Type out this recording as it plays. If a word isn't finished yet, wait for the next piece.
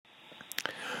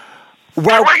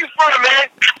Well, Where you from, man?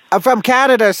 I'm from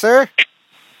Canada, sir.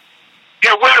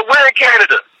 Yeah, where in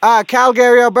Canada?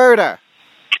 Calgary, Alberta.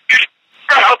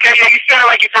 Okay, yeah, you sound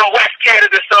like you're from West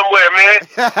Canada somewhere,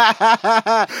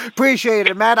 man. Appreciate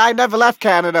it, man. I never left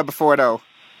Canada before, though.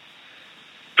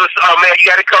 Oh, man, you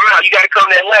got to come out. You got to come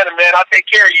to Atlanta, man. I'll take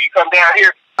care of you. You come down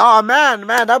here. Oh, man,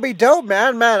 that'd be dope,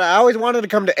 man. I always wanted to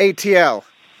come to ATL.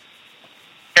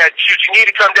 Yeah, shoot, you need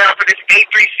to come down for this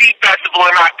A3C festival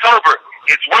in October.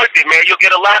 It's worth it, man. You'll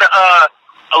get a lot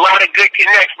of good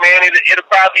connects, man. It'll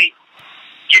probably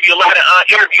give you a lot of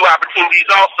interview opportunities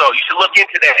also. You should look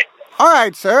into that. All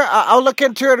right, sir. I'll look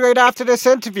into it right after this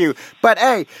interview. But,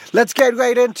 hey, let's get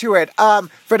right into it.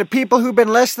 For the people who've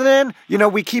been listening,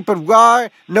 we keep it raw,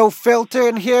 no filter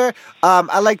in here.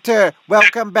 I'd like to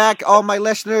welcome back all my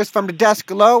listeners from the desk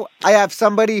below. I have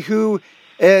somebody who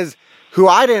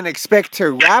I didn't expect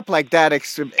to rap like that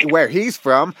where he's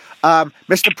from.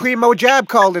 Mr. Primo Jab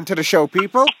called into the show,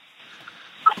 people.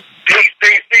 Peace.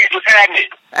 What's happening?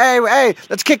 Hey,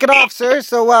 let's kick it off, sir.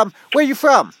 So, where you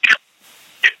from?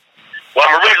 Well,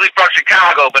 I'm originally from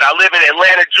Chicago, but I live in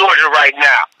Atlanta, Georgia right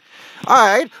now. All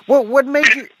right. Well, what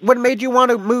made you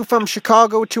want to move from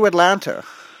Chicago to Atlanta?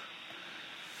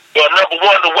 Well, number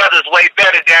one, the weather's way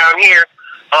better down here.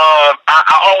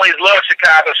 I always loved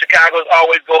Chicago. Chicago's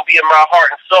always going to be in my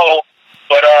heart and soul.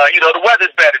 But the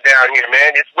weather's better down here,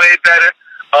 man. It's way better.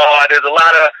 There's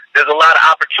a lot of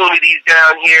opportunities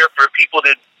down here for people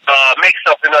to make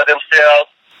something of themselves,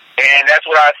 and that's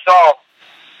what I saw.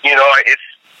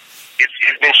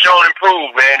 It's been shown and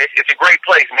proved, man. It's a great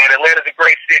place, man. Atlanta's a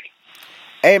great city.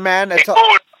 Hey, man. The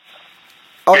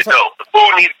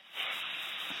food needs.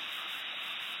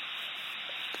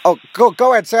 Oh,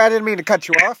 go ahead, sir. I didn't mean to cut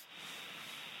you off.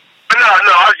 No.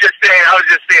 I was just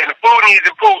saying the food needs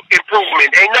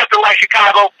improvement. Ain't nothing like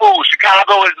Chicago food.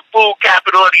 Chicago is the food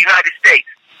capital of the United States.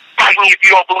 Fight me if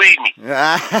you don't believe me.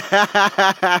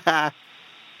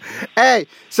 Hey,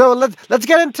 so let's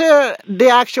get into the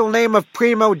actual name of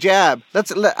Primo Jab.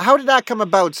 How did that come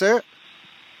about, sir?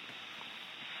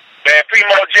 Man,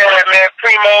 Primo Jab, man.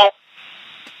 Primo,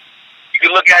 you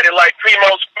can look at it like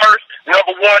Primo's first,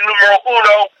 number one, numero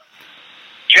uno.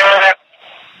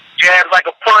 Jab's like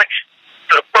a punch.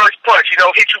 So the first punch,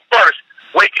 hit you first.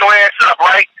 Wake your ass up,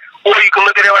 right? Or you can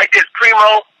look at it like this.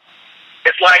 Primo,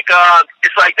 it's like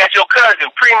that's your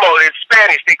cousin. Primo, in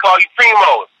Spanish, they call you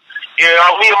Primo.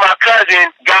 Me and my cousin,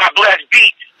 God bless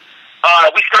Beats,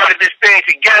 we started this thing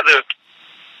together.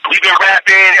 We've been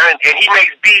rapping, and he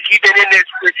makes beats. We've been in this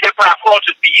hip-hop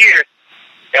culture for years,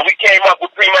 and we came up with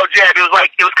Primo Jab. It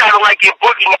was kind of like in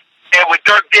Boogie, and when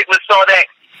Dirk Diggler saw that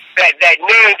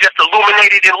name just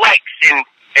illuminated in lights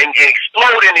and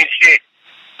exploding and shit,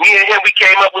 me and him, we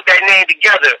came up with that name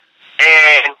together,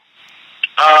 and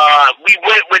we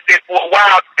went with it for a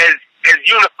while as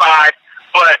unified,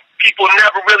 but people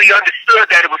never really understood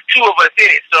that it was two of us in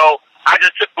it. So I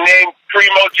just took the name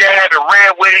Primo Jab and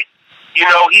ran with it.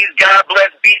 He's God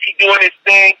bless Beats, he doing his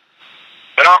thing.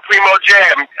 But I'm Primo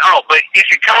Jab. Oh, but in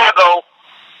Chicago,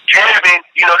 jabbing,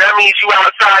 that means you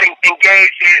outside and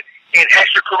engaged in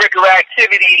extracurricular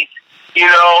activities,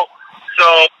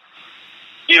 So,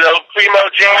 Primo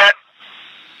Jab,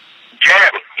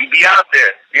 jabbing. You be out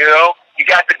there, You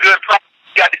got the good product,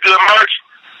 you got the good merch,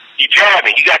 you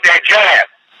jabbing. You got that jab.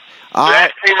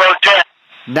 That's Primo Jab.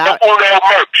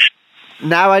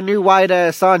 Now I knew why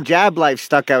the song Jab Life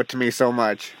stuck out to me so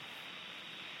much.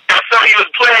 I saw you was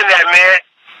playing that, man.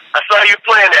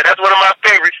 That's one of my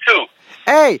favorites, too.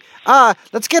 Hey,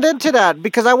 let's get into that,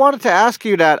 because I wanted to ask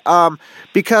you that,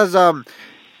 because a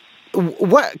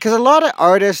lot of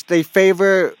artists, they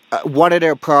favor one of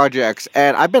their projects,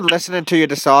 and I've been listening to your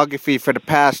discography for the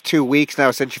past 2 weeks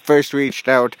now since you first reached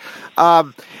out.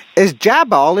 Is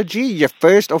Jabology your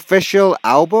first official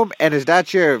album, and is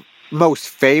that your most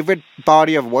favorite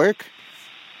body of work?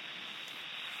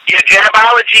 Yeah,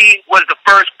 Jabology was the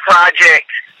first project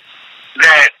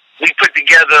that we put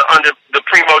together under the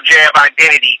Primo Jab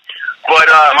identity. But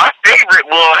my favorite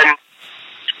one,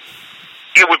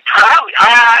 it would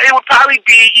probably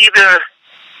be either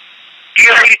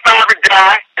Deal 85 or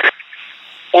Die,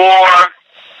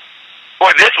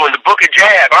 or this one, the Book of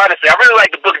Jab. Honestly, I really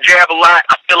like the Book of Jab a lot.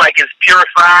 I feel like it's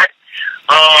purified.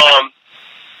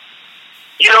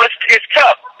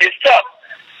 It's tough.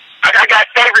 I got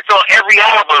favorites on every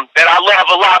album that I love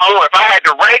a lot more. If I had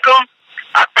to rank them,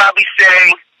 I'd probably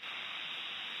say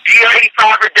Deal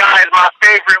 85 or Die is my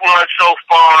favorite one so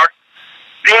far.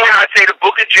 Then I'd say the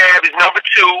Book of Jab is number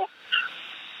 2.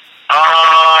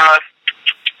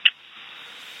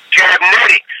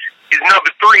 Jabnetics is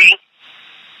number 3.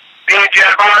 Then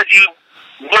Jabology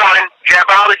 1,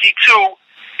 Jabology 2,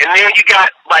 And then you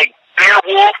got like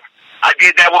Beowulf. I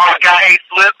did that with my guy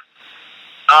A-Flip.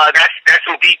 That's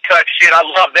some deep cut shit. I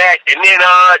love that. And then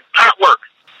Top Work.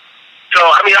 So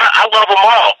I mean, I love them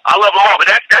all. But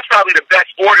that's probably the best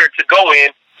order to go in.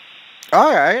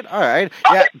 All right.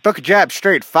 Yeah, Book of Jab,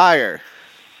 straight fire.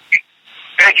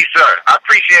 Thank you, sir. I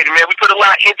appreciate it, man. We put a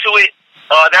lot into it.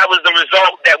 That was the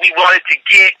result that we wanted to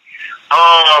get.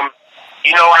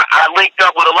 You know, I linked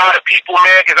up with a lot of people,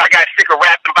 man, because I got sick of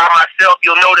rapping by myself.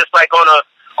 You'll notice, like on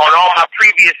all my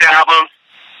previous albums,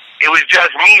 it was just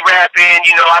me rapping.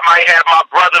 You know, I might have my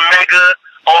brother Mega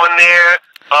on there,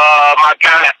 my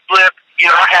guy Flip. You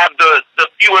know, I have the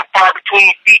few and far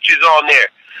between features on there.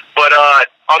 But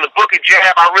on the Book of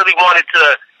Jab, I really wanted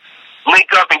to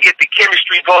link up and get the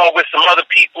chemistry going with some other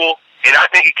people, and I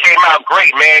think it came out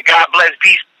great, man. God bless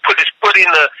Beast put his foot in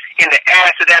the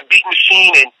ass of that beat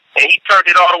machine, and he turned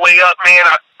it all the way up, man.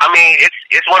 I mean,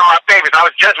 it's one of my favorites. I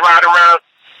was just riding around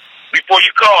before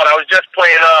you called. I was just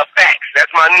playing Facts.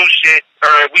 That's my new shit.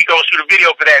 We gonna shoot a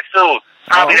video for that soon.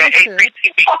 Probably that 8-3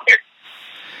 here.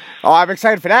 Oh, I'm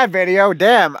excited for that video.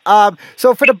 Damn.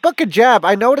 So for the Book of Jab,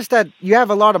 I noticed that you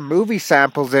have a lot of movie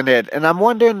samples in it, and I'm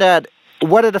wondering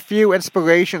what are the few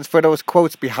inspirations for those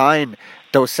quotes behind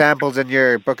those samples in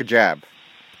your Book of Jab?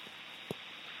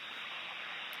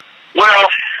 Well,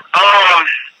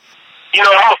 you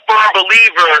know, I'm a firm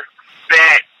believer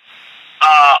that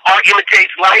art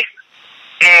imitates life,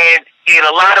 and in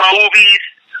a lot of movies,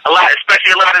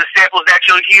 especially a lot of the samples that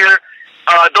you'll hear,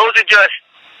 those are just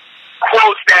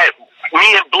quotes that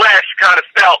me and Bless kind of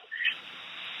felt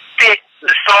fit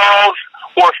the songs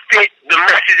or fit the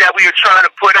message that we were trying to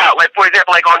put out. Like, for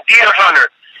example, like on Deer Hunter,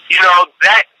 you know,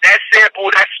 that sample,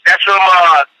 that's from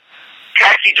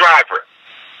Taxi Driver.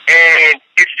 And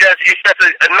it's just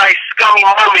a nice scummy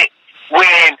moment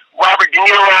when Robert De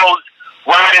Niro's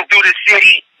riding through the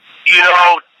city, you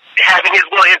know, having his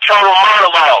little internal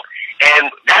monologue.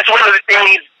 And that's one of the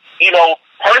things, you know,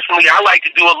 personally, I like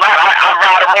to do a lot. I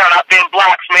ride around. I've been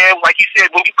blocks, man. Like you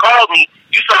said, when you called me,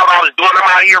 you saw what I was doing. I'm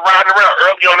out here riding around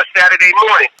early on a Saturday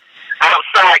morning,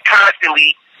 outside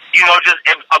constantly, you know, just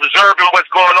observing what's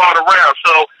going on around.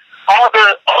 So all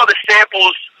the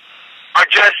samples are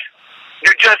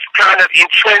they're just kind of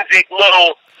intrinsic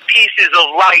little pieces of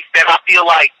life that I feel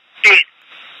like fit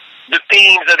the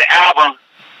themes of the album.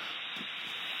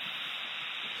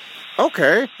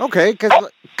 Okay, because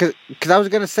I was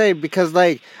gonna say, because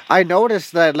like I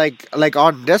noticed that like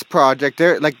on this project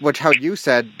there, like how you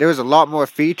said, there was a lot more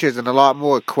features and a lot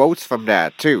more quotes from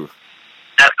that too.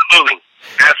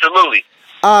 Absolutely.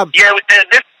 Yeah, this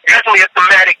is definitely a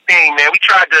thematic thing, man. We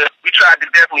tried to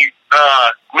definitely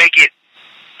make it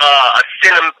a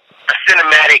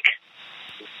cinematic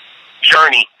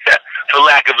journey, for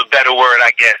lack of a better word,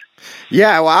 I guess.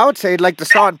 Yeah, well, I would say, like, the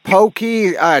song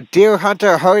Pokey, Deer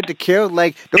Hunter, Hard to Kill,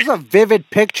 like, those are vivid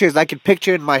pictures I can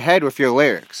picture in my head with your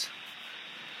lyrics.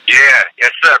 Yeah,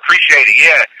 yes, sir. Appreciate it,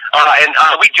 yeah. And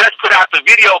we just put out the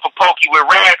video for Pokey with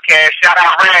Raz Cash. Shout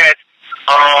out Raz.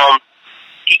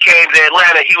 He came to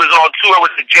Atlanta. He was on tour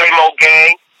with the J-Mo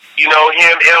Gang. You know,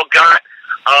 him, El Gant,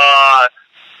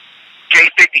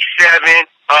 J57.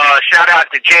 Shout out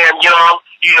to Jam Young.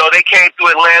 You know, they came to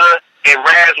Atlanta. And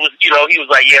Raz was, you know, he was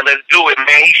like, yeah, let's do it,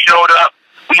 man. He showed up.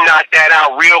 We knocked that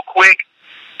out real quick.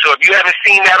 So if you haven't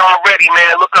seen that already,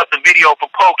 man, look up the video for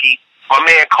Pokey. My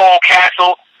man Cole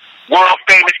Castle,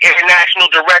 world-famous international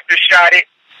director, shot it.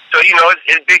 So, you know,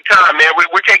 it's big time, man.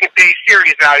 We're taking things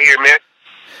serious out here, man.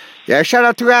 Yeah, shout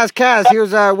out to Raz Kaz. He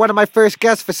was one of my first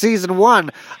guests for season 1.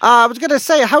 I was going to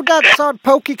say, how'd that song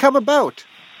Pokey come about?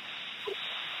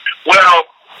 Well,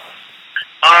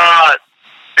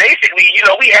 basically, you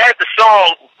know, we had the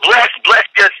song, Bless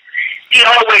just, he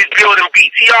always building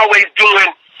beats. He always doing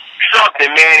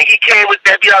something, man. And he came with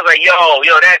that beat. I was like, yo,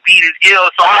 that beat is ill.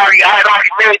 So I had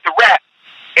already made the rap.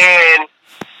 And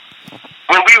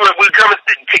when we were coming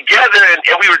together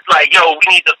and we were like, yo, we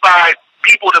need to find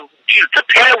people to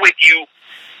pair with you,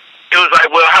 it was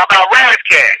like, well, how about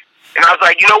Razcash? And I was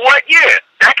like, you know what? Yeah,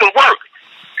 that can work.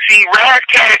 See,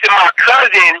 Razcash and my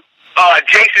cousin,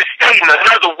 Jason Staten,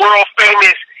 another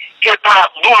world-famous hip-hop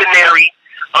luminary,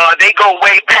 they go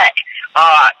way back.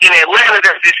 In Atlanta,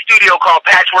 there's this studio called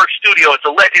Patchwork Studio. It's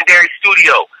a legendary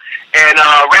studio. And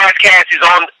Razcash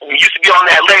used to be on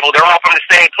that label. They're all from the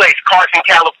same place, Carson,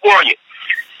 California.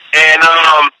 And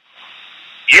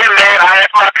yeah, man, I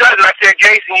asked my cousin, I said,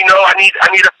 Jason, you know, I need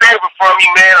a favor from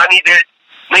you, man. I need to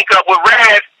link up with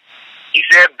Raz. He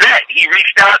said, bet. He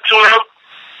reached out to him.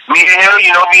 Me and him,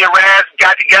 you know, me and Raz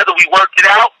got together, we worked it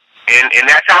out, and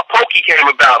that's how Pokey came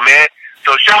about, man.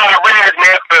 So shout out Raz,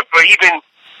 man, for even,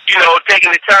 you know,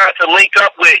 taking the time to link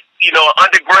up with,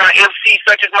 underground MC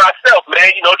such as myself,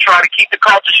 man. Trying to keep the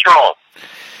culture strong.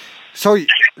 So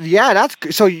yeah,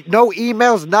 so no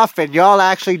emails, nothing. Y'all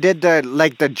actually did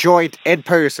the joint in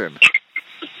person.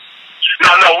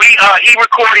 No, he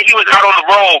recorded. He was out on the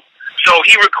road, so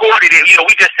he recorded it.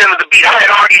 We just sent him the beat. I had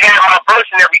already had my verse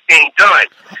and everything done.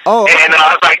 Oh, okay. And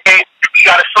I was like, hey, we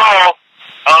got a song.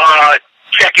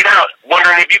 Check it out.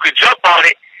 Wondering if you could jump on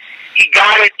it. He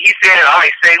got it. He said, all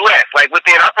right, say less. Like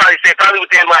within 3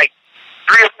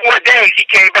 or 4 days, he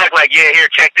came back like, yeah, here,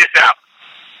 check this out.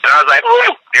 And I was like,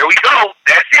 oh, there we go.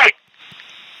 That's it.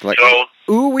 Like, so,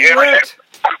 ooh, we went.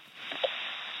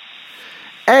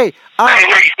 Hey,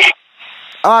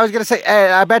 I was gonna say,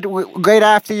 hey, I bet right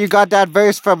after you got that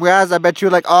verse from Raz, I bet you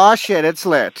were like, oh shit, it's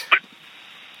lit.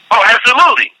 Oh,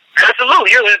 absolutely.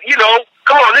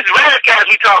 Come on, this is Razcast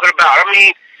we talking about. I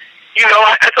mean,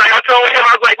 that's like I told him,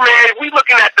 I was like, man, if we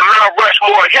looking at the Mount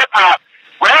Rushmore of hip-hop,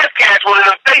 Razcast one of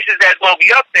the faces that's going to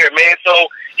be up there, man. So,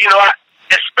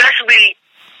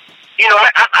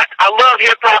 I love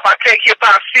hip-hop. I take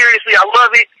hip-hop seriously. I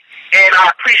love it. And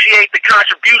I appreciate the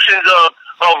contributions of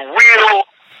real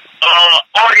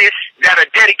artists that are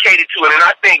dedicated to it. And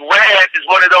I think Raz is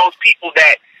one of those people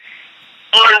that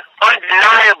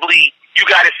undeniably you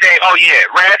got to say, oh, yeah,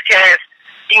 Razcast,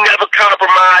 he never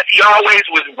compromised. He always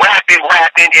was rapping,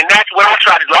 and that's what I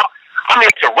try to do. I'm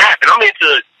into rapping. I'm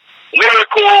into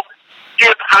lyrical,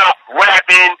 hip-hop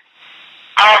rapping.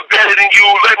 I'm better than you.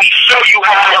 Let me show you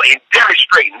how and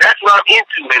demonstrating. That's what I'm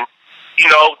into. And,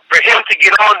 for him to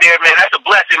get on there, man, that's a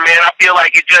blessing, man. I feel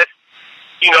like it just,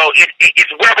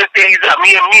 it's webbing things up.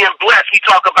 Me and Bless, we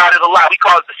talk about it a lot. We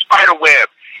call it the spider web.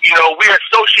 We're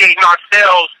associating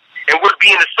ourselves and we're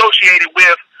being associated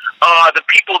with the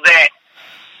people that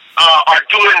are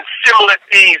doing similar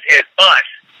things as us,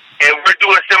 and we're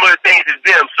doing similar things as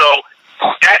them. So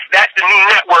that's the new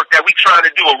network that we're trying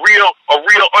to do, a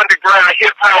real underground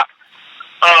hip hop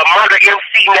murder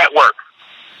MC network.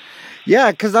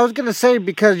 Yeah, because I was gonna say,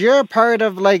 because you're a part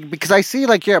of because I see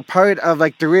you're a part of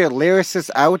the real lyricists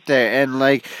out there, and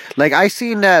like I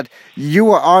seen that you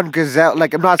were on Griselda.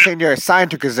 I'm not saying you're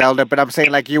assigned to Griselda, but I'm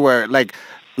saying you were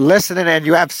listening, and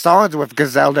you have songs with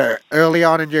Griselda early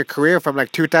on in your career from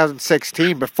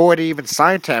 2016 before they even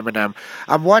signed to Eminem.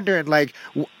 I'm wondering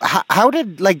how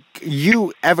did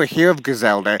you ever hear of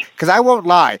Griselda? Because I won't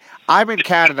lie, I'm in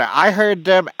Canada. I heard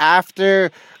them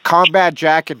after Combat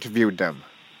Jack interviewed them.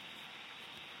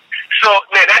 So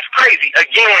man, that's crazy.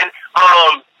 Again,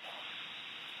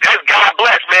 that's God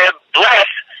bless, man. Bless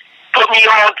put me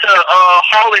on to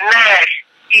Hall and Nash.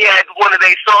 He had one of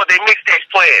their songs, they mixtapes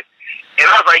playing. And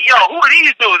I was like, yo, who are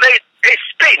these dudes? They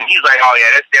spitting. He's like, oh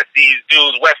yeah, that's these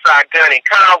dudes, Westside Gun and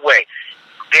Conway.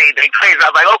 They crazy.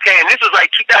 I was like, okay, and this was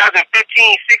 2015,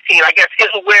 16. I guess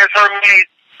Hitler Wears Hermes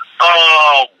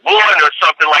 1 or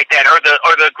something like that, or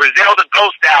the Griselda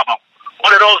Ghost album.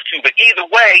 One of those two. But either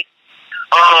way,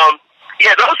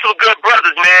 yeah, those two good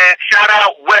brothers, man. Shout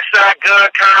out Westside Gun,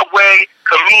 Conway,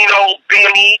 Camino,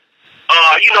 Benny.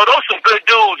 Those some good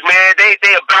dudes, man. They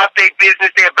about their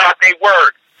business, they about their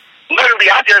word. Literally,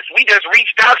 we just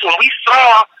reached out to them.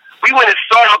 We went and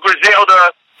saw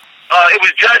Griselda. It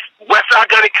was just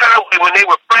Westside Gun and Conway when they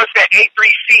were first at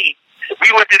A3C. We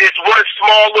went to this one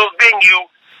small little venue,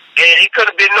 and it could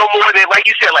have been no more than, like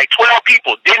you said, 12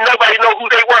 people. Didn't nobody know who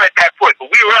they were at that point,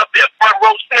 but we were up there, front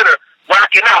row center,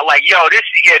 rocking out yo, this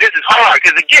is hard.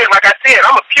 Because again, like I said,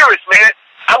 I'm a purist, man.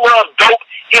 I love dope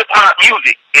hip hop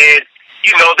music, and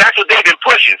that's what they've been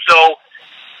pushing. So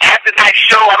after that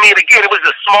show, again, it was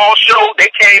a small show. They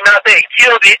came out there,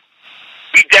 killed it.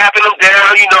 We dapping them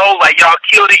down, y'all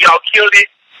killed it.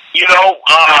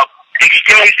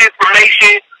 Exchanged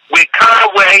information with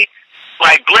Conway.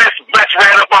 Bless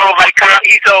ran up on him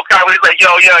he told Conway, he's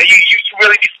yo, you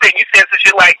really be spitting. You said some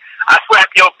shit I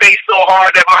slapped your face so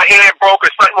hard that my hand broke or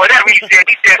something. Whatever he said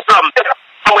something.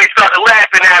 Always started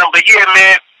laughing at him, but yeah,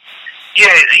 man.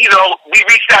 Yeah, we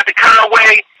reached out to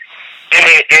Conway,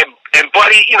 and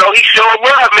Buddy, he showed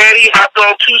love, man. He hopped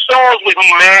on 2 songs with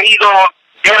me, man. He's on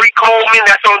Gary Coleman,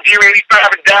 that's on Dear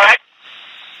 85 and Die.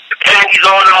 And he's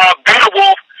on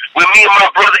Beowulf with me and my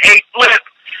brother A Flip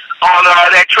on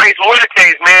that Trace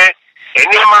Muertes, man. And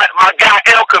then my guy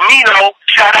El Camino,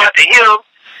 shout out to him,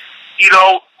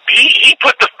 he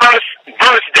put the first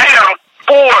verse down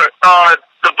for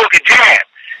the Book of Jab.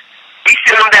 We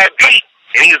sent him that beat,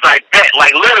 and he was like, bet.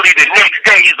 Literally the next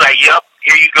day, he's like, yep,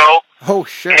 here you go. Oh,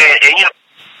 shit. And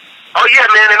oh, yeah,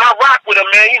 man, and I rock with him,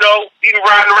 man. Even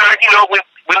riding around,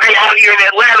 when they out here in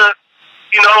Atlanta,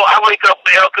 I link up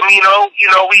with El Camino.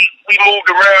 We moved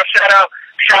around. Shout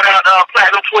out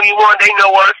Platinum 21. They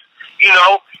know us,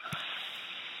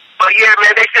 But yeah,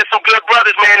 man, they said some good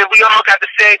brothers, man, and we all got the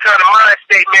same kind of mind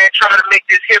state, man, trying to make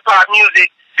this hip-hop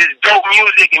music, this dope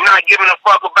music, and not giving a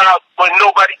fuck about what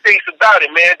nobody thinks about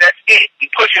it, man. That's it. We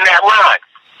pushing that line.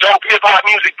 Dope hip-hop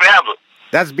music forever.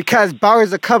 That's because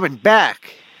bars are coming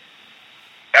back.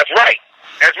 That's right.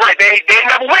 That's right. They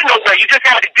never went nowhere. You just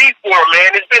had to dig for them,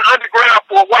 man. It's been underground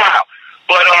for a while.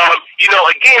 But, you know,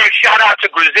 again, shout out to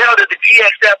Griselda, the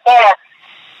GXFR.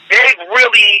 They've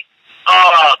really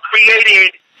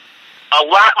created a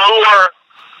lot more,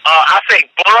 I say,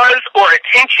 buzz or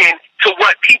attention to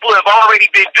what people have already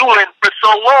been doing for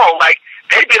so long. Like,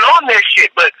 they've been on that shit,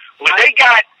 but when they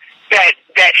got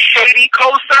that shady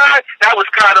cosign, that was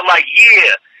kind of like,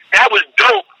 yeah, that was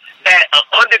dope that an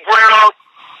underground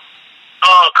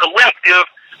collective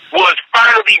was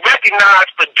finally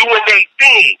recognized for doing their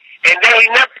thing. And they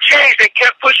never changed. They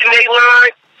kept pushing their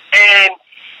line, and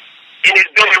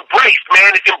it's been embraced,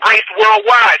 man. It's embraced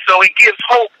worldwide. So it gives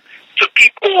hope to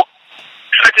people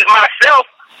such as myself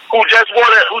who just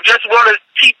wanna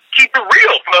keep it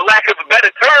real, for lack of a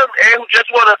better term, and who just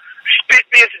wanna spit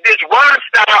this rhyme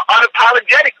style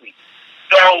unapologetically.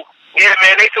 So yeah,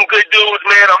 man, they some good dudes,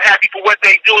 man. I'm happy for what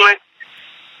they doing.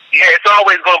 Yeah, it's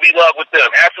always gonna be love with them.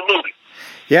 Absolutely.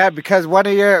 Yeah, because one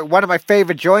of my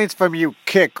favorite joints from you,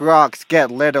 Kick Rocks,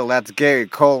 Get Little. That's Gary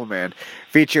Coleman,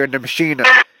 featuring the Machine.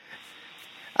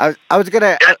 I was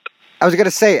gonna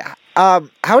say,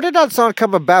 how did that song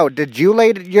come about? Did you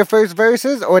lay your first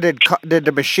verses, or did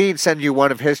the Machine send you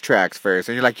one of his tracks first?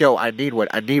 And you're like, yo, I need one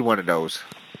of those.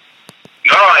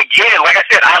 No, again, like I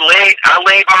said, I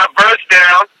laid my verse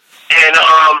down, and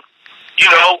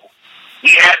you know, we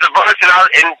had the verse,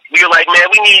 and we were like, man,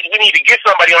 we need to get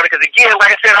somebody on it, because again,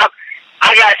 like I said,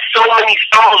 I got so many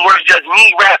songs where it's just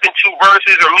me rapping two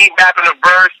verses or me rapping a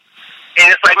verse, and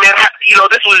it's like, man, I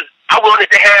wanted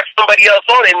to have somebody else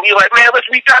on it, and we were like, man, let's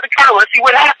reach out to Kyle, let's see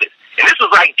what happens. And this was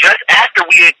like just after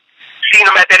we had seen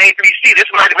him at that A3C. This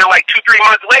might have been like 2-3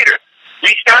 months later.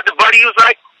 Reached out to Buddy, he was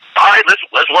like, all right, let's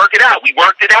work it out. We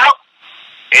worked it out,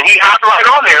 and he hopped right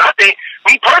on there. I think,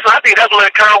 me personally, I think that's one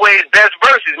of Conway's best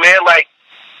verses, man. Like,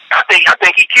 I think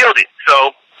he killed it.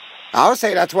 So I would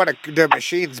say that's one of the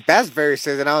Machine's best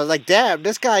verses, and I was like, damn,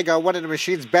 this guy got one of the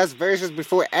Machine's best verses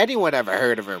before anyone ever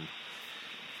heard of him.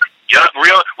 Yup,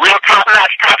 real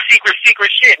top-notch,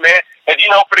 top-secret shit, man. And, you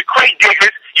know, for the crate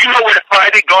diggers, you know where to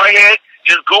find it. Go ahead,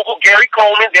 just Google Gary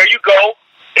Coleman. There you go,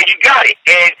 and you got it.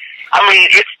 And, I mean,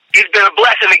 it's been a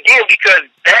blessing again, because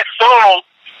that song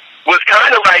was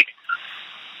kind of like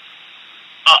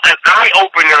an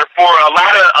eye-opener for a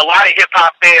lot of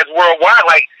hip-hop fans worldwide.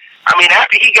 Like, I mean,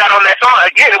 after he got on that song,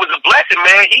 again, it was a blessing,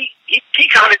 man. He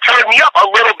kind of turned me up a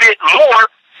little bit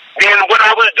more than what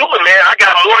I was doing, man. I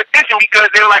got more attention because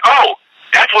they were like, oh,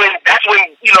 that's when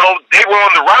you know, they were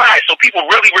on the rise, so people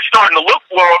really were starting to look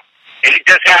for them, and it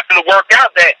just happened to work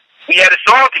out that we had a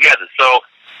song together. So,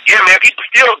 yeah, man, people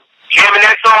still jamming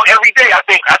that song every day. I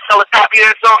think I sell a copy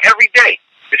of that song every day.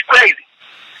 It's crazy.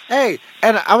 Hey,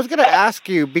 and I was going to ask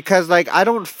you, because, like, I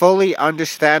don't fully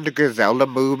understand the Griselda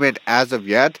movement as of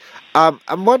yet. I'm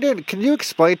wondering, can you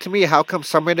explain to me how come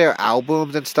some of their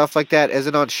albums and stuff like that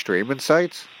isn't on streaming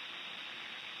sites?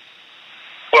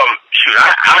 Well, shoot,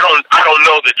 I don't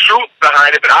know the truth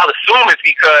behind it, but I'll assume it's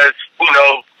because, you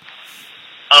know,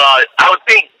 I would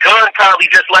think Gunn probably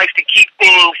just likes to keep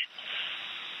things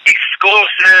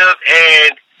exclusive,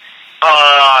 and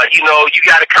you know, you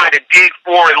got to kind of dig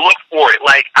for it and look for it.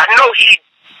 Like, I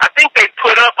think they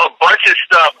put up a bunch of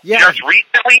stuff just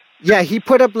recently. Yeah, he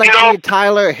put up, like, the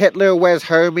Tyler Hitler Wes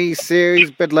Hermes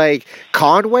series, but, like,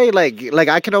 Conway, like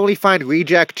I can only find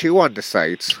Reject 2 on the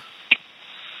sites.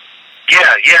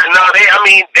 Yeah, no,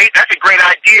 that's a great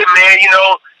idea, man. You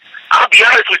know, I'll be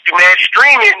honest with you, man.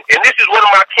 Streaming, and this is one of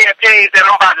my campaigns that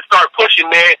I'm about to start pushing,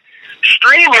 man.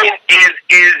 Streaming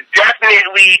is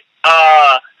definitely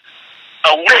a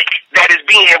lick that is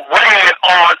being ran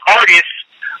on artists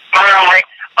by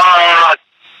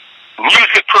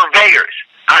music purveyors.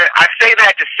 I say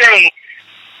that to say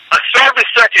a service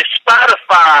such as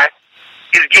Spotify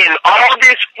is getting all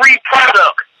this free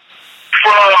product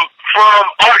from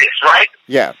artists, right?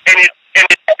 Yeah. And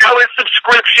it's selling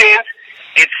subscriptions,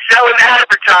 it's selling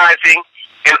advertising,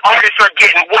 and artists are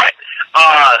getting what?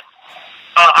 A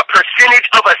percentage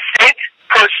of a cent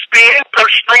per spin, per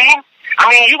stream. I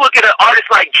mean, you look at an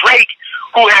artist like Drake,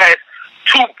 who has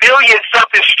 2 billion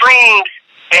something streams,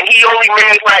 and he only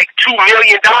made like $2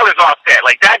 million off that.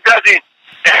 Like, that's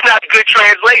not a good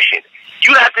translation.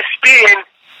 You have to spend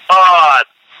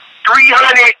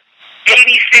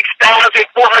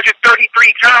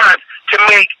 386,433 times to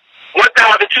make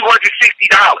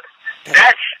 $1,260.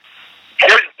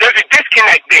 There's a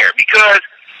disconnect there, because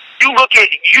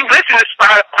you listen to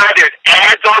Spotify, there's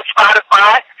ads on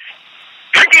Spotify.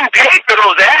 They're getting paid for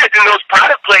those ads and those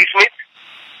product placements.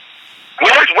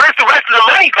 Where's the rest of the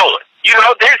money going? You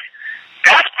know, that's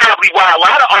probably why a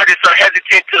lot of artists are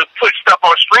hesitant to put stuff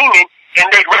on streaming, and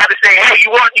they'd rather say, hey,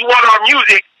 you want our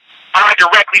music, buy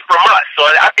directly from us. So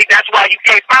I think that's why you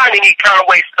can't find any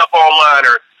Conway stuff online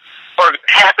or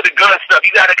half of the gun stuff.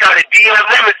 You got to kind of DM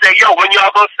them and say, yo, when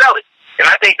y'all gonna sell it? And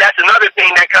I think that's another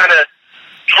thing that kind of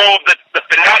drove the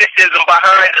fanaticism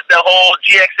behind the whole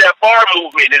GXFR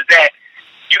movement, is that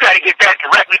you got to get that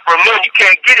directly from them. You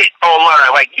can't get it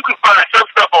online. Like, you can find some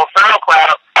stuff on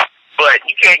SoundCloud, but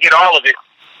you can't get all of it.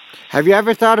 Have you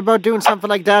ever thought about doing something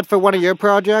like that for one of your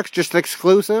projects, just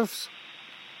exclusives?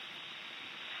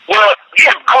 Well,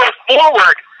 yeah, going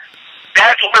forward,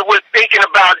 that's what we're thinking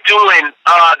about doing.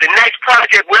 The next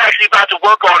project we're actually about to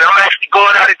work on, I'm actually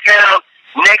going out of town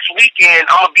next weekend.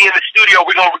 I'm going to be in the studio.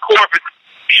 We're going to record for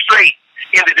straight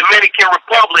in the Dominican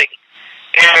Republic.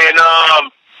 And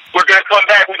we're going to come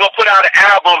back. We're going to put out an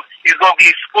album. It's going to be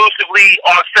exclusively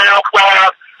on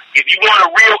SoundCloud. If you want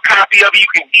a real copy of it, you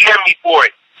can DM me for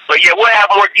it. But yeah, we'll have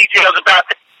more details about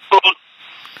that.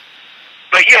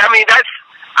 But yeah, I mean, that's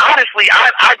honestly,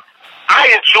 I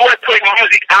enjoy putting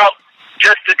music out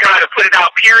just to kind of put it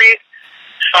out, period.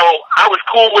 So I was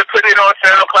cool with putting it on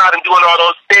SoundCloud and doing all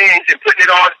those things and putting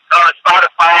it on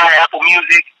Spotify, Apple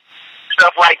Music,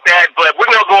 stuff like that. But we're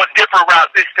going to go a different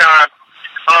route this time.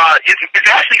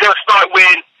 It's actually going to start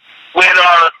when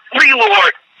Flea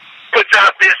Lord puts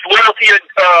out this Loyalty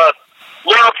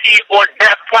or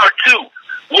Death Part 2,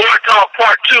 Lord Talk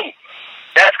Part 2.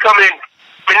 That's coming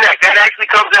next. That actually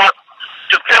comes out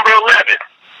September 11th.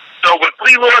 So when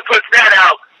Flea Lord puts that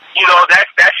out, you know,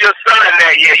 that's your sign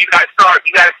that, yeah, you gotta start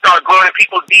going to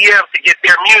people's DMs to get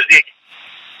their music.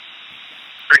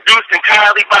 Produced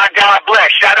entirely by God Bless.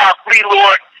 Shout out Flea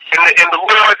Lord and the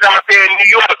Lords out there in New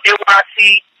York,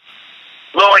 NYC,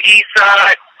 Lower East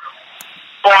Side,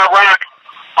 Far Rock,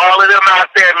 all of them out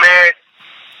there, man.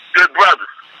 Good brothers.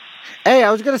 Hey,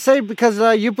 I was going to say, because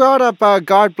you brought up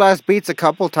God Bless Beats a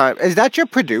couple times. Is that your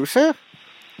producer?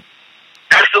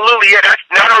 Absolutely, yeah. That's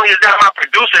not only is that my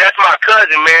producer, that's my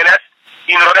cousin, man. That's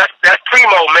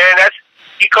Primo, man.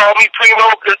 He called me Primo,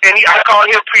 and I call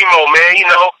him Primo, man. You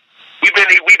know, we've been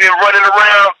running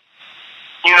around,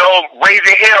 you know,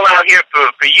 raising hell out here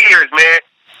for years, man.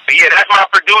 But yeah, that's my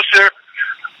producer.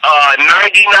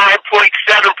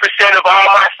 99.7% of all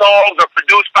my songs are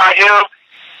produced by him.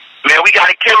 Man, we got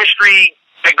a chemistry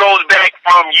that goes back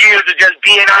from years of just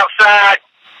being outside,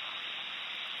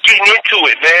 getting into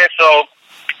it, man. So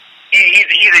he's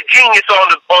a genius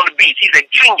on the beats. He's a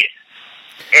genius,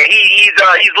 and he's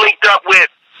linked up with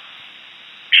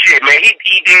shit, man.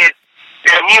 He did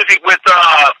that music with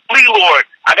Flea Lord.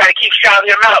 I gotta keep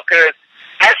shouting him out because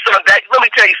that's something. Let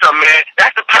me tell you something, man.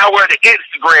 That's the power of the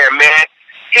Instagram, man.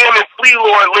 Him and Flea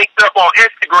Lord linked up on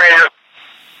Instagram,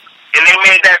 and they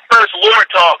made that first Lord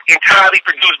Talk entirely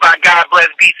produced by God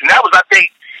Bless Beats, and that was, I think,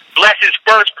 Bless's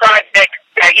first project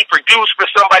that he produced for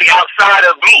somebody outside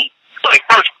of me. Like,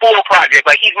 first full project.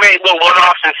 Like, he's made little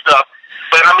one-offs and stuff.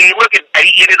 But, I mean, look at that.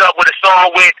 He ended up with a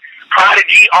song with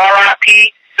Prodigy,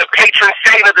 R.I.P., the patron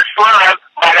saint of the slime,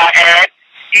 might I add.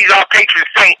 He's our patron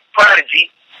saint,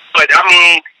 Prodigy. But, I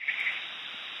mean,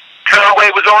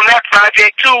 Conway was on that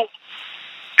project, too.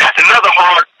 That's another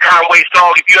hard Conway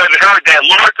song. If you haven't heard that,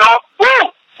 Lord Talk, woo!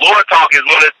 Lord Talk is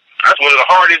one of the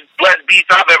hardest blessed beats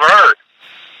I've ever heard.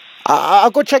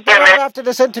 I'll go check that out after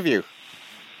this interview.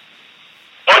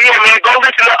 Oh yeah, man, go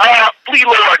listen to Flea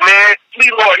Lord, man.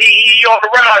 Flea Lord, he on the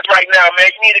rise right now,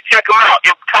 man. You need to check him out.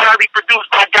 Entirely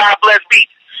produced by God Bless Beats.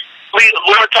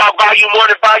 Lord Talk Volume 1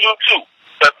 and Volume 2.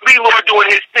 But Flea Lord doing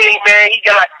his thing, man. He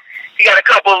got a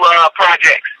couple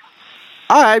projects.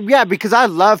 All right, yeah, because I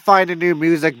love finding new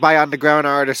music by underground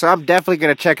artists, so I'm definitely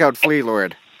going to check out Flea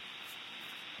Lord.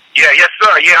 Yeah, yes,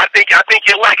 sir. Yeah, I think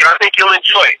you'll like it. I think you'll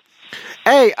enjoy it.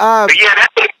 Hey, but yeah,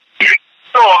 that's it.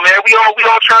 Oh, man, we all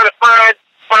trying to find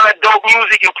dope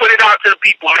music and put it out to the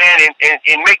people, man,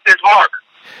 and make this mark.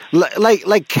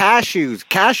 Like Cashews.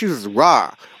 Cashews is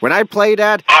raw. When I play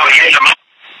that, oh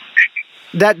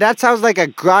yeah. That sounds like a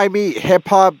grimy hip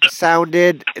hop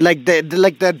sounded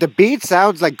the beat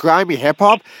sounds like grimy hip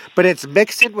hop, but it's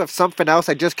mixed in with something else.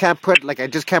 I just can't put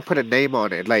a name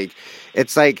on it. Like,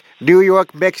 it's like New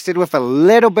York mixed in with a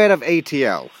little bit of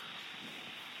ATL.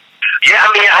 Yeah,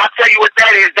 I mean, I'll tell you what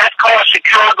that is. That's called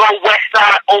Chicago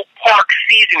Westside Oak Park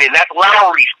seasoning. That's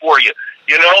Lowry's for you.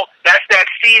 You know, that's that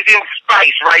seasoned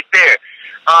spice right there.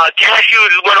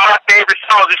 Cashews is one of my favorite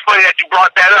songs. It's funny that you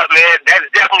brought that up, man. That is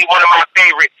definitely one of my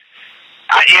favorite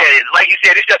Yeah, like you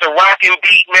said, it's just a rocking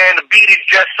beat, man. The beat is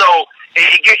just so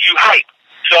it gets you hype.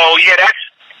 So yeah,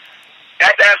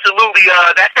 that's absolutely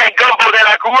that's that gumbo that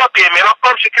I grew up in, man. I'm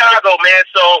from Chicago, man.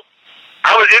 So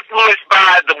I was influenced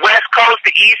by the West Coast,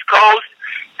 the East Coast,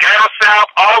 down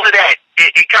south, all of that.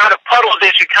 It kind of puddles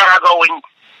in Chicago,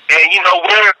 and you know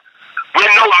we're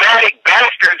nomadic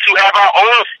bastards who have our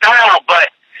own style,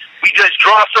 but we just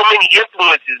draw so many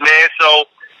influences, man. So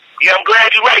yeah, I'm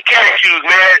glad you like cashews,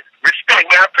 man. Respect,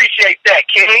 man. I appreciate that,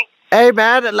 King. Hey,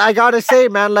 man, I gotta say,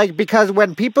 man, like, because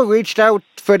when people reached out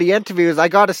for the interviews, I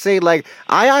gotta say, like,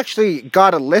 I actually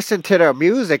gotta listen to their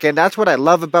music, and that's what I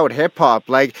love about hip-hop.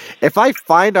 Like, if I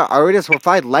find an artist, or if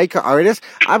I like an artist,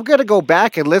 I'm gonna go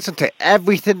back and listen to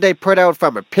everything they put out,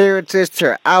 from appearances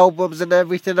to albums and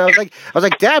everything. I was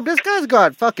like, damn, this guy's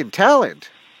got fucking talent.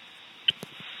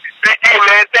 Hey,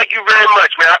 man, thank you very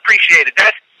much, man. I appreciate it.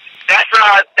 That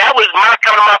was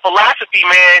my philosophy,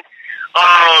 man.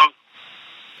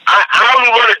 I only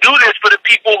want to do this for the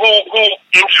people who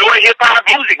enjoy hip hop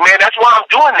music, man. That's why I'm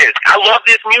doing this. I love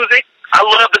this music. I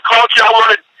love the culture. I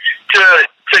wanted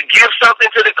to give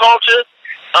something to the culture.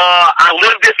 I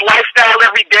live this lifestyle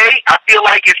every day. I feel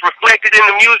like it's reflected in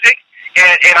the music,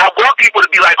 and I want people to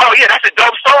be like, oh yeah, that's a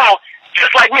dope song.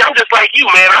 Just like me, I'm just like you,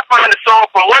 man. I find a song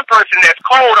from one person that's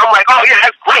cold. I'm like, oh yeah,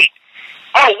 that's great.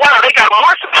 Oh wow, they got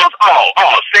more songs.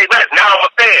 Oh, say less. Now I'm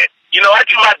a fan. You know, I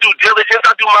do my due diligence.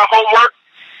 I do my homework,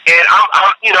 and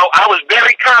I was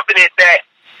very confident that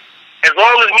as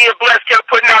long as me and Bless kept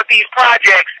putting out these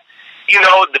projects, you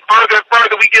know, the further and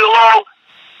further we get along,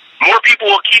 more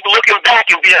people will keep looking back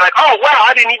and being like, oh wow,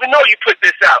 I didn't even know you put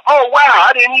this out. Oh wow,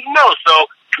 I didn't even know. So,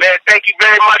 man, thank you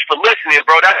very much for listening,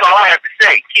 bro. That's all I have to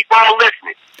say. Keep on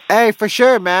listening. Hey, for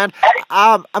sure, man.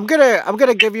 I'm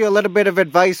gonna give you a little bit of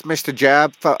advice, Mr.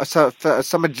 Jab, for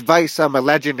some advice a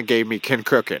legend gave me, Ken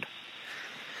Crooked.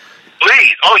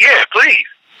 Please. Oh yeah,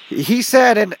 please. He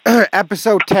said in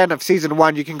episode 10 of season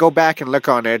 1, you can go back and look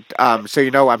on it, so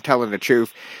you know I'm telling the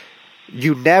truth.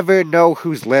 You never know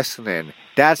who's listening.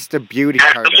 That's the beauty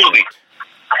part of it.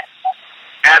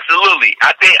 Absolutely.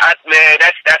 I think, man,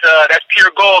 that's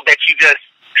pure gold that you just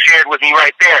shared with me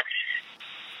right there.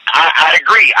 I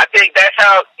agree. I think that's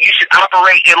how you should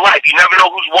operate in life. You never know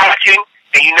who's watching,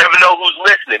 and you never know who's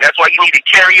listening. That's why you need to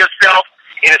carry yourself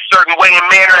in a certain way and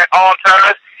manner at all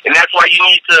times, and that's why you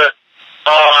need to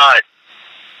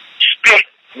spit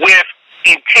with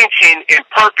intention and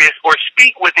purpose, or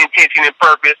speak with intention and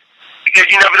purpose, because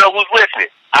you never know who's listening.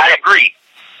 I agree.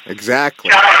 Exactly.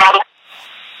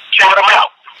 Shout them out.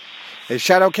 Hey,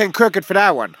 shout out Ken Crooked for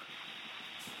that one.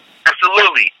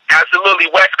 Absolutely.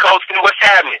 West Coast, and what's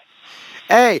happening?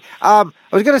 Hey, I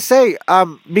was gonna say,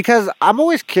 because I'm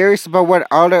always curious about what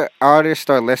other artists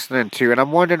are listening to, and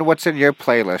I'm wondering what's in your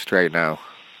playlist right now.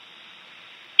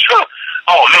 Sure.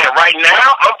 Oh man, right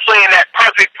now I'm playing that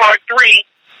Perfect Part 3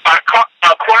 by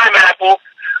Crime Apple.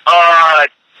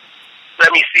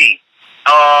 Let me see.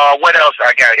 What else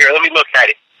I got here? Let me look at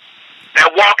it.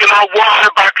 That Walking on Water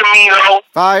by Camino.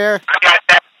 Fire. I got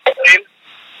that.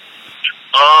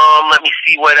 Let me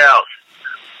see what else.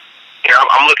 Here,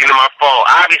 I'm looking at my phone.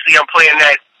 Obviously, I'm playing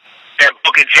that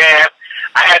Book of Jab.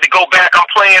 I had to go back. I was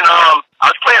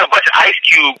playing a bunch of Ice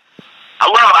Cube. I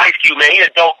love Ice Cube, man. He's a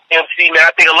dope MC, man.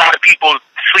 I think a lot of people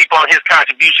sleep on his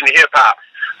contribution to hip-hop.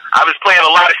 I was playing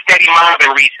a lot of Steady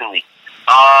Marvin recently.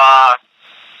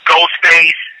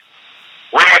 Ghostface,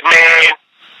 Redman.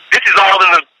 This is all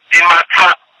in my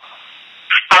top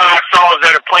 5 songs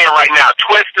that are playing right now.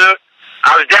 Twister.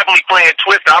 I was definitely playing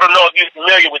Twister. I don't know if you're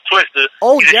familiar with Twister.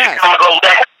 Oh, he's yes. a Chicago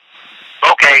lad.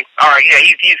 Okay, all right, yeah,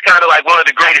 he's kind of like one of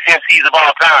the greatest MCs of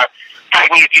all time.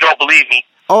 Fight me if you don't believe me.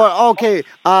 Oh, okay,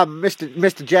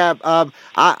 Mr. Jab.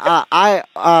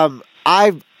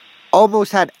 I've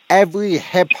almost had every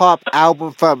hip hop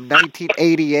album from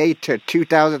 1988 to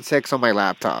 2006 on my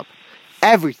laptop.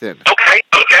 Everything. Okay.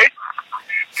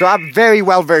 So I'm very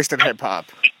well versed in hip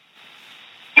hop.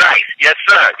 Nice, yes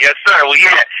sir. Well,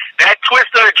 yeah, that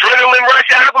Twister Adrenaline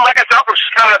Rush album, like I said, I'm from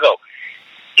Chicago.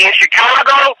 In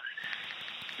Chicago,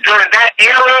 during that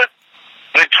era,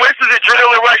 when Twister's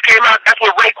Adrenaline Rush came out, that's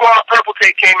when Raekwon Purple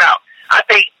Tape came out. I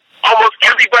think almost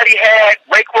everybody had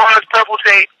Raekwon's Purple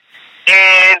Tape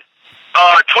and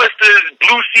Twister's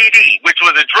Blue CD, which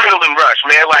was Adrenaline Rush,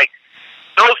 man. Like,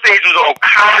 those things was on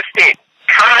constant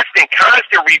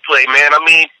replay, man. I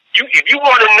mean, if you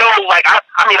want to know, like,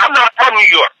 I mean, I'm not from New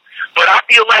York, but I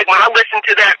feel like when I listened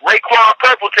to that Raekwon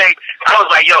Purple Tape, I was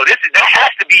like, yo, that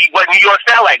has to be what New York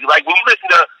sound like. Like, when you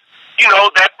listen to, you know,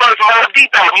 that first Mobb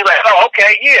Deep album, you're like, oh,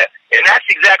 okay, yeah. And that's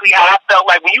exactly how I felt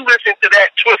like when you listen to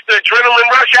that Twister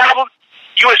Adrenaline Rush album,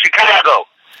 you in Chicago.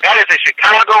 That is a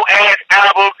Chicago-ass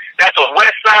album. That's a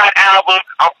West Side album.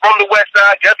 I'm from the West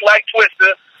Side, just like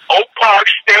Twister. Oak Park,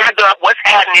 Stand Up, What's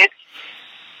Happening.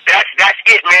 That's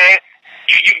it, man.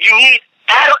 You need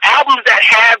albums that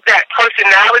have that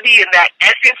personality and that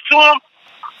essence to them.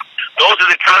 Those are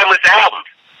the timeless albums.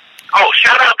 Oh,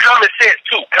 shout out Common Sense,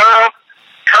 too.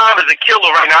 Com is a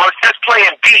killer right now. It's just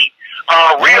playing beat.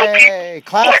 Real people.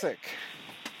 Classic.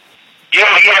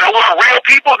 Yeah. Real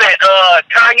people that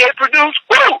Kanye produced.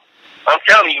 Woo! I'm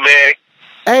telling you, man.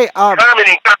 Hey, Common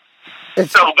and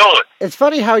so good. It's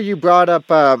funny how you brought up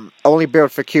Only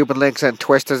Built for Cuban Links and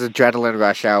Twister's Adrenaline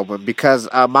Rush album because,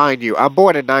 mind you, I'm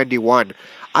born in '91.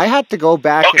 I had to go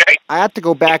back. Okay. I had to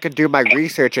go back and do my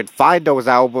research and find those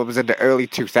albums in the early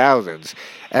 2000s.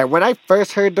 And when I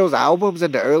first heard those albums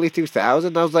in the early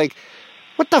 2000s, I was like,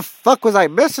 "What the fuck was I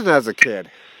missing as a kid?"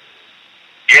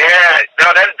 Yeah,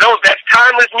 no, that's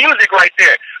timeless music right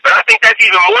there. But I think that's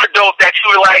even more dope that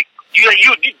you were like, you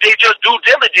did your due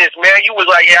diligence, man. You was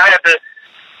like, yeah,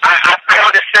 I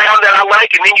found a sound that I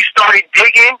like, and then you started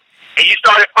digging, and you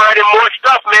started finding more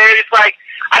stuff, man. It's like,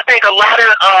 I think a lot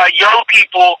of young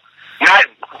people,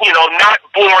 not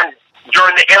born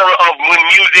during the era of when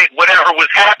music, whatever was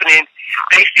happening,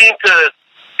 they seem to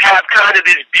have kind of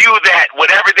this view that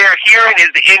whatever they're hearing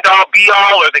is the end-all,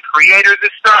 be-all, or the creators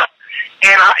and stuff.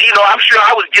 And, I'm sure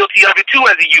I was guilty of it, too,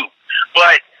 as a youth.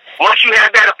 But once you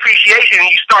have that appreciation and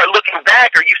you start looking back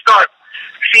or you start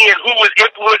seeing who was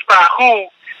influenced by who,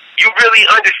 you really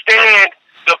understand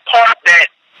the part that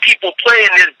people play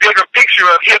in this bigger picture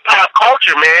of hip-hop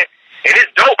culture, man. And it's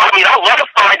dope. I mean, I love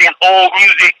finding old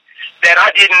music that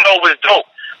I didn't know was dope.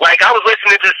 Like, I was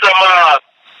listening to some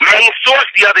Main Source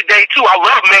the other day, too. I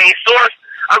love Main Source.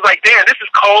 I was like, damn, this is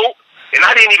cold. And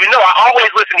I didn't even know. I always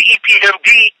listen to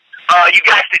EPMD. You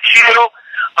Got to Chill.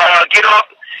 Get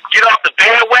off the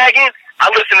bandwagon. I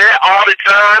listen to that all the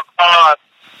time.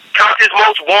 Conscious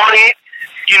Most Wanted.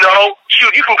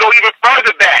 Shoot, you can go even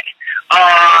further back.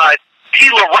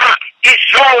 Tila Rock,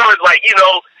 It's Yours.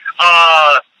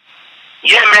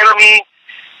 Yeah, man. I mean,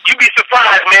 you'd be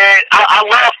surprised, man. I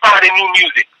love finding new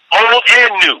music, old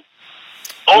and new.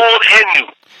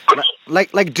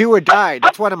 Like Do or Die.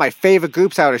 That's one of my favorite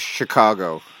groups out of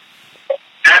Chicago.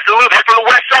 Absolutely. That's from the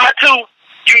West Side, too.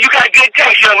 You got good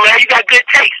taste, young man. You got good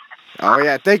taste. Oh,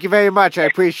 yeah. Thank you very much. I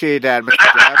appreciate that, Mr.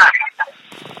 Jab.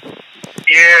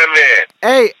 Yeah, man.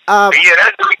 Hey, yeah,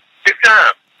 that's a good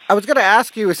time. I was going to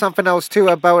ask you something else, too,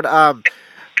 about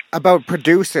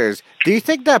producers. Do you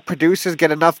think that producers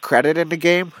get enough credit in the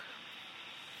game?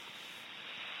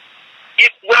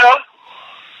 Well,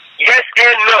 yes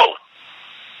and no.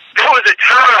 There was a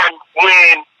time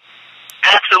when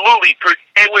absolutely,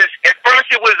 at first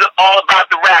it was all about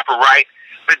the rapper, right?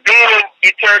 But then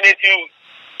it turned into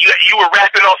you were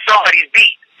rapping on somebody's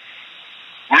beat.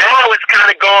 Now it's kind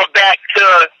of going back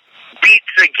to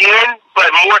beats again,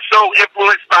 but more so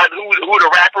influenced by who the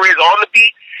rapper is on the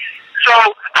beat.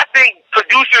 So I think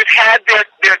producers had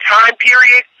their time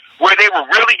period where they were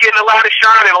really getting a lot of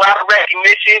shine and a lot of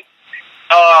recognition.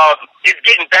 It's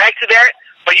getting back to that.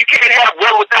 But you can't have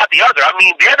one without the other. I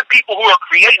mean, they're the people who are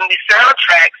creating these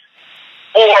soundtracks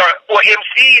for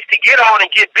MCs to get on and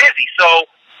get busy. So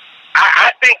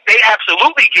I think they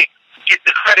absolutely get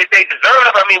the credit they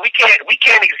deserve. I mean, we can't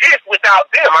exist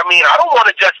without them. I mean, I don't want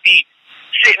to just be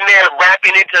sitting there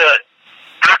rapping into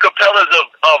acapellas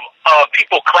of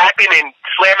people clapping and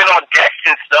slamming on desks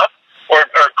and stuff, or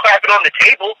clapping on the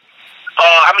table.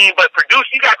 But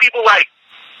you got people like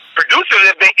producers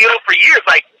that have been ill for years,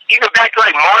 like even back to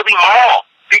like Marley Marl.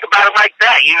 Think about it like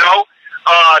that,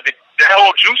 the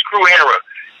whole Juice Crew era.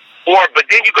 But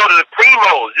then you go to the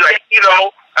Primos,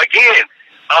 again,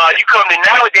 you come to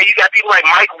nowadays, you got people like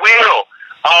Mike Will,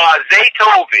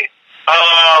 Zaytoven,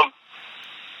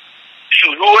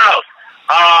 who else?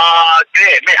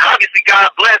 Man, obviously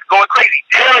God bless, going crazy.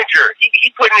 Derringer,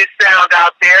 he putting his sound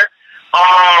out there.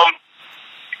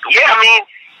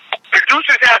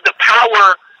 Producers have the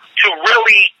power to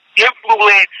really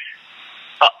influence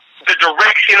the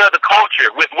direction of the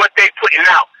culture with what they're putting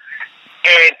out.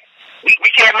 And we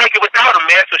can't make it without them,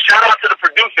 man. So shout out to the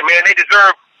producer, man. They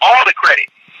deserve all the credit.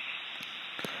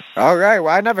 All right.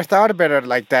 Well, I never thought about it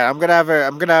like that. I'm gonna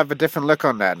have a different look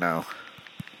on that now.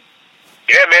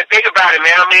 Yeah, man. Think about it,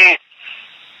 man. I mean,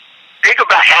 think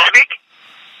about Havoc.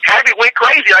 Havoc went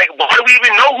crazy. Like, why do we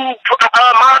even know who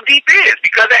Mobb Deep is?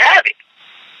 Because of Havoc.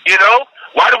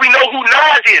 Why do we know who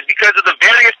Nas is? Because of the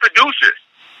various producers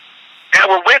that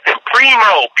were with him.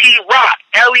 Primo, P-Rock,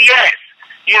 LES,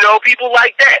 people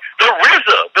like that. The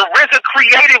RZA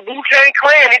created Wu-Tang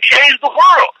Clan and changed the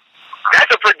world.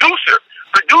 That's a producer.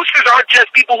 Producers aren't just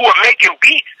people who are making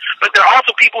beats, but they're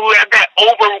also people who have that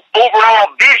overall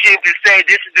vision to say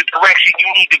this is the direction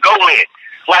you need to go in.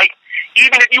 Like,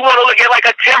 even if you want to look at like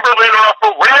a Timberland or a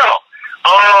Pharrell,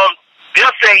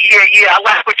 they'll say, yeah, I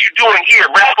like what you're doing here.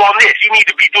 Rap on this. You need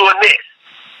to be doing this.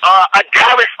 A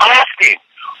Dallas Austin.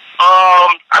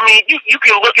 I mean, you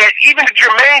can look at even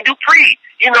Jermaine Dupri.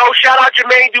 You know, shout out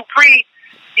Jermaine Dupri.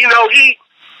 You know,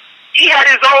 he had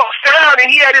his own sound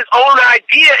and he had his own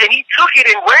idea and he took it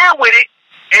and ran with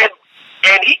it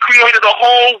and he created a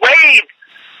whole wave.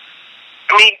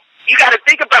 I mean, you got to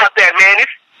think about that, man.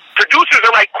 Producers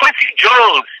are like Quincy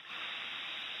Jones.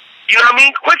 You know what I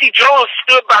mean? Quincy Jones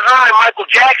stood behind Michael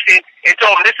Jackson and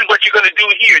told him, this is what you're going to do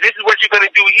here. This is what you're going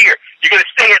to do here. You're going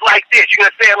to say it like this. You're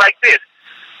going to say it like this.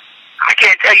 I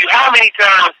can't tell you how many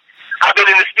times I've been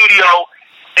in the studio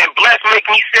and Bless make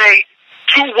me say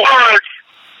two words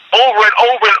over and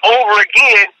over and over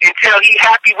again until he's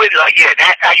happy with it. Like, yeah,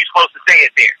 that's how you're supposed to say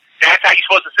it there. That's how you're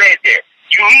supposed to say it there.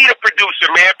 You need a producer,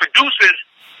 man. Producers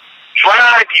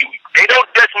drive you. They don't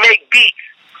just make beats.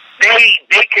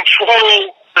 They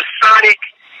control the sonic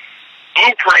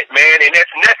blueprint, man, and that's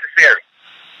necessary.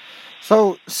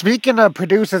 So, speaking of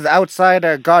producers outside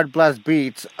of God Bless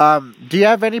Beats, do you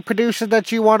have any producers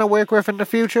that you want to work with in the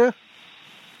future?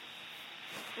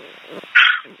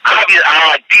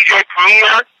 DJ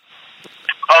Premier,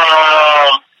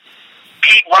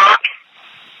 Pete Rock,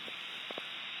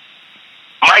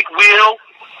 Mike Will.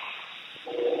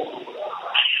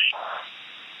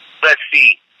 Let's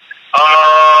see.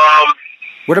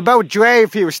 What about Dre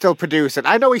if he was still producing?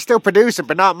 I know he's still producing,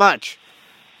 but not much.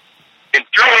 If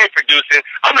Dre ain't producing,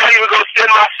 I'm not even going to send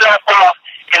myself off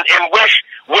and wish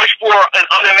for an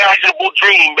unimaginable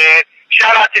dream, man.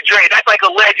 Shout out to Dre. That's like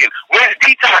a legend. When's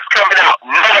Detox coming out?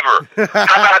 Never.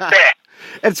 How about that?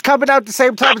 It's coming out the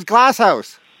same time as Glass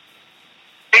House.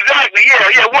 Exactly,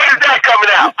 yeah. When is that coming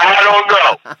out? I don't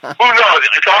know. Who knows?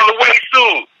 It's on the way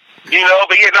soon. You know,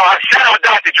 but shout out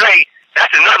Dr. Dre.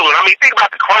 That's another one. I mean, think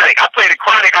about the Chronic. I play the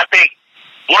Chronic, I think,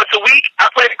 once a week. I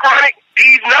play the Chronic.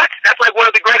 These Nuts. That's like one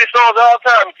of the greatest songs of all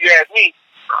time, if you ask me.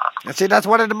 And see, that's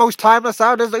one of the most timeless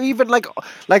sounds. Even like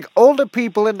older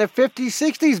people in their 50s,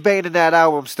 60s banging that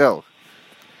album still.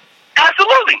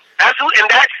 Absolutely. And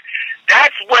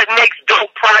that's what makes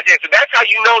dope projects. And that's how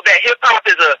you know that hip-hop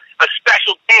is a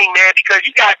special thing, man, because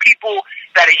you got people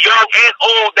that are young and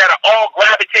old that are all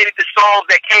gravitated to songs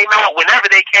that came out whenever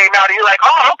they came out, and you're like,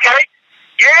 oh, okay.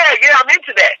 Yeah, I'm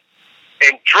into that.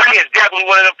 And Dre is definitely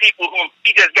one of them people who,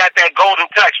 he just got that golden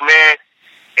touch, man.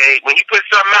 And when he puts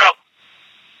something out,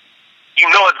 you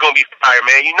know it's going to be fire,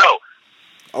 man. You know.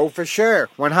 Oh, for sure.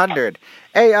 100.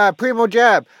 Hey, Primo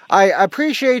Jab, I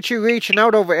appreciate you reaching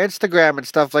out over Instagram and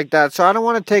stuff like that, so I don't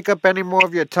want to take up any more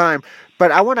of your time,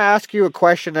 but I want to ask you a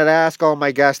question that I ask all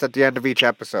my guests at the end of each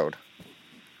episode.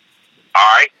 All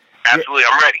right. Absolutely.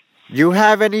 I'm ready. You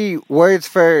have any words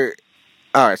for...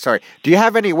 Oh, sorry. Do you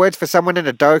have any words for someone in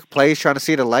a dark place trying to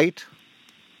see the light?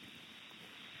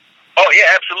 Oh,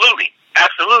 yeah, absolutely.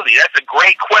 Absolutely. That's a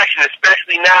great question,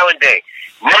 especially nowadays.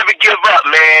 Never give up,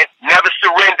 man. Never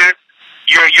surrender.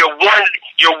 You're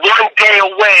one day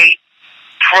away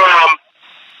from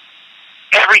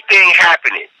everything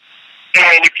happening.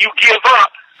 And if you give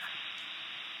up,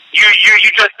 you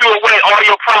just threw away all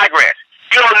your progress.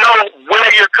 You don't know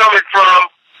where you're coming from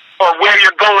or where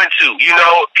you're going to. You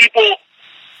know, people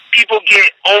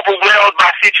get overwhelmed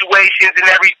by situations and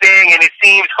everything, and it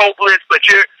seems hopeless, but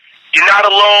you're not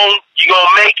alone. You're going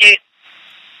to make it.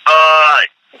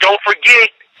 Don't forget,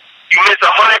 you miss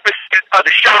 100% of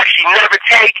the shots you never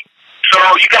take, so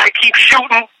you got to keep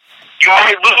shooting. You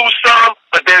might lose some,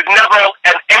 but there's never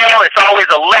an L. It's always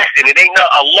a lesson. It ain't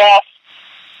a loss.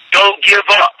 Don't give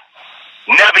up.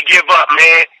 Never give up,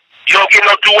 man. You don't get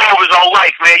no do-overs on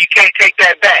life, man. You can't take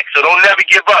that back, so don't never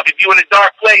give up. If you're in a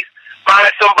dark place,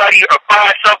 find somebody or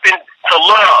find something to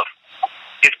love.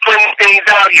 There's plenty of things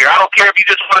out here. I don't care if you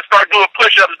just want to start doing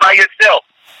push-ups by yourself.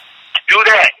 Do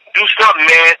that. Do something,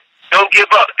 man. Don't give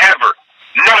up, ever.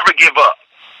 Never give up.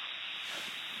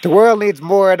 The world needs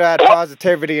more of that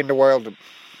positivity in the world.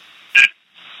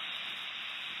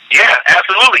 Yeah,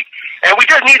 absolutely. And we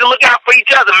just need to look out for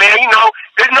each other, man. You know,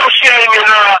 there's no shame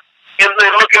in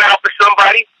looking out for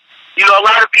somebody. You know, a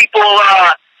lot of people,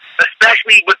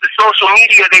 especially with the social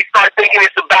media, they start thinking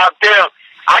it's about them.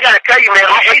 I got to tell you, man,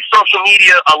 I hate social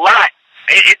media a lot.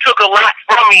 It took a lot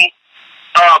from me.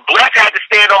 Bless had to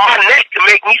stand on my neck to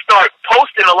make me start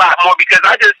posting a lot more because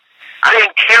I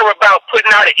didn't care about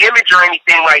putting out an image or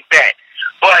anything like that.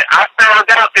 But I found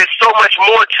out there's so much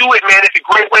more to it, man. It's a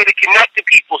great way to connect to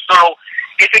people. So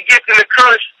it's a gift and a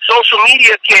curse. Social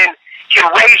media can can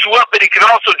raise you up, but it can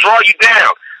also draw you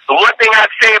down. The one thing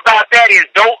I'd say about that is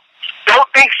don't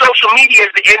think social media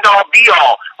is the end all be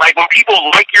all. Like when people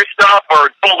like your stuff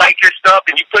or don't like your stuff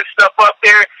and you put stuff up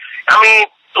there, I mean,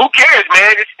 who cares,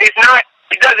 man? It's not.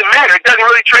 It doesn't matter. It doesn't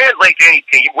really translate to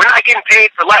anything. We're not getting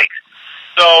paid for likes.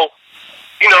 So,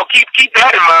 keep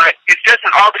that in mind. It's just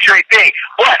an arbitrary thing.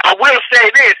 But I will say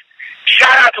this.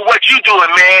 Shout out to what you're doing,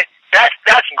 man. That's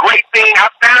a great thing. I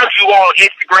found you on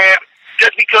Instagram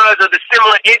just because of the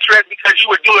similar interest, because you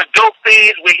were doing dope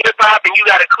things with hip-hop and you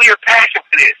got a clear passion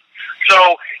for this.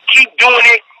 So keep doing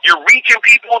it. You're reaching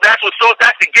people. That's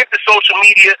the gift of social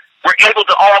media. We're able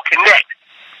to all connect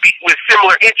with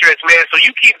similar interests, man. So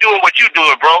you keep doing what you're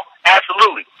doing, bro.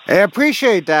 Absolutely. I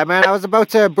appreciate that, man. I was about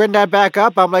to bring that back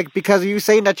up. I'm like, because you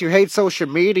saying that you hate social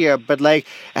media, but like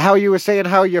how you were saying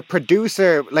how your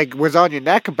producer like was on your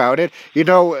neck about it.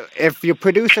 If your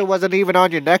producer wasn't even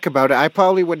on your neck about it, I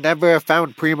probably would never have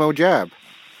found Primo Jab.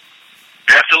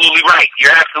 Absolutely right.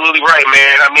 You're absolutely right,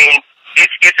 man. I mean,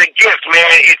 it's a gift,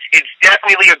 man. It's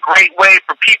definitely a great way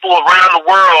for people around the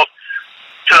world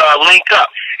to link up.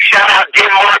 Shout out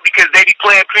Denmark because they be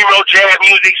playing Primo Jab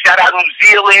music. Shout out New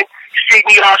Zealand,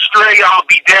 Sydney, Australia. I'm going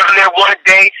to be down there one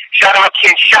day. Shout out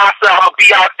Kinshasa. I'm going to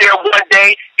be out there one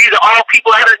day. These are all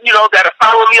people that are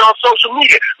following me on social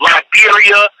media.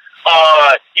 Liberia,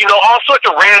 all sorts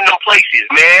of random places,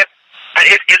 man.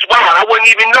 It's wild. I wouldn't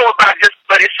even know about this,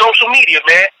 but it's social media,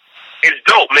 man. It's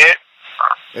dope, man.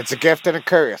 It's a gift and a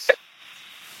curse.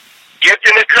 Gift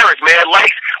and a curse, man.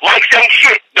 Likes ain't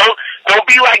shit. Don't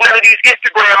be like none of these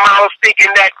Instagram models thinking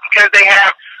that because they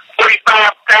have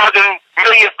 45,000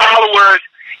 million followers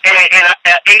and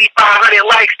 8,500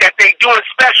 likes that they doing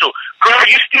special. Girl,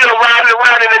 you still riding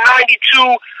around in a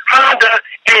 92 Honda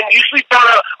and you sleep on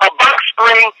a box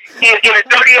spring in a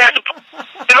dirty ass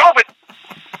over.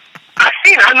 I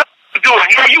know what you're doing.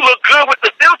 Yeah, you look good with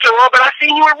the filter on, but I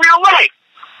seen you in real life.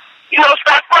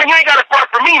 Stop front. You ain't got to front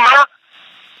for me, ma.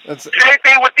 Same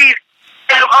thing with these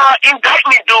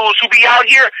indictment dudes who be out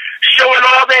here showing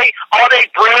all they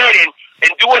bread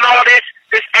and doing all this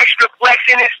extra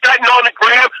flexing and stunting on the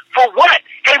gram for what?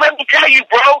 Hey, let me tell you,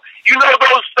 bro.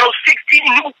 Those 16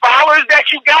 new followers that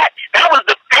you got, that was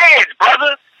the fans,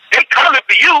 brother. They coming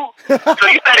for you, so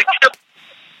you better keep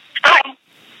stunting.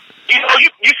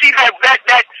 You see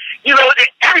that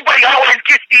everybody always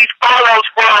gets these follows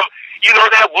from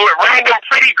that random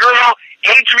pretty girl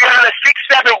Adriana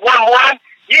 6711.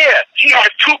 Yeah, she has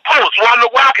 2 posts. Run the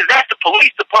wild because that's the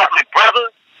police department, brother.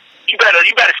 You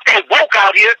better stay woke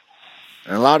out here.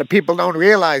 And a lot of people don't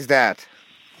realize that.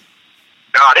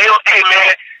 No, they don't. Hey,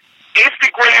 man,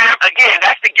 Instagram, again,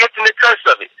 that's the gift and the curse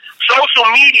of it. Social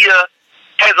media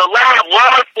has allowed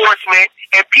law enforcement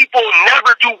and people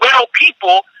never do well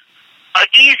people an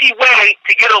easy way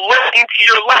to get a look into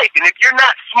your life. And if you're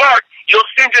not smart, you'll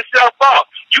send yourself off.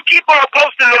 You keep on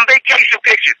posting them vacation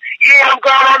pictures. Yeah, I'm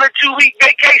going on a 2-week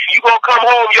vacation. You gonna come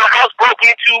home, your house broke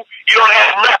into, you don't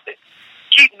have nothing.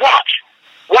 Keep watch.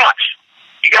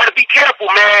 You gotta be careful,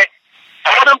 man.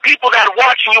 All them people that are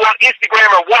watching you on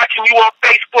Instagram or watching you on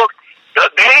Facebook,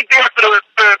 they ain't there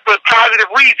for positive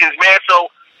reasons, man. So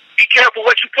be careful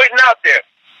what you're putting out there.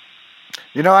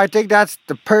 I think that's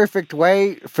the perfect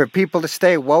way for people to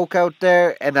stay woke out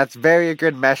there, and that's very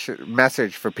good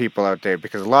message for people out there,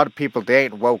 because a lot of people, they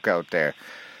ain't woke out there.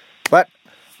 But,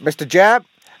 Mr. Jab,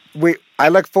 I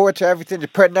look forward to everything you're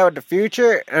putting out in the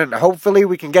future, and hopefully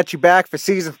we can get you back for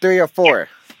season 3 or 4.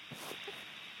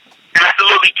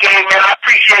 Absolutely, King, man. I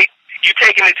appreciate you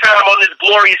taking the time on this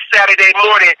glorious Saturday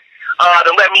morning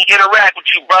to let me interact with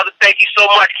you, brother. Thank you so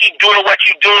much. Keep doing what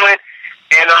you're doing.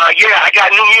 And, I got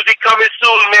new music coming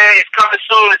soon, man. It's coming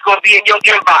soon. It's going to be in your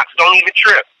inbox. Don't even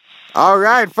trip. All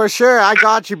right, for sure. I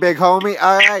got you, big homie.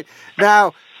 All right.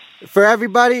 Now, for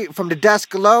everybody from the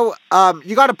desk below,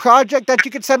 you got a project that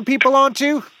you can send people on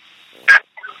to?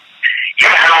 Yeah,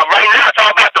 right now it's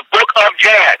all about the Book of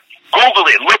Jab. Google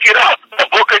it. Look it up. The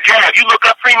Book of Jab. You look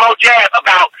up Primo Jab,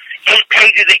 about 8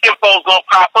 pages of info is going to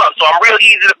pop up. So I'm real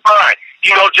easy to find.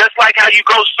 Just like how you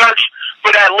go search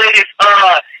for that latest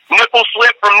nipple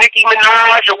slip from Nicki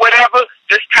Minaj or whatever,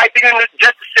 just type it in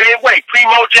just the same way.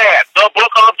 Primo Jab, the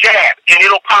Book of Jab, and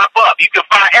it'll pop up. You can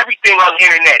find everything on the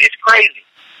internet. It's crazy.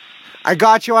 I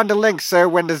got you on the link, sir,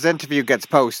 when this interview gets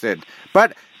posted.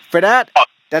 But for that,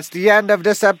 that's the end of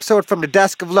this episode from the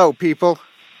Desk of Low, people.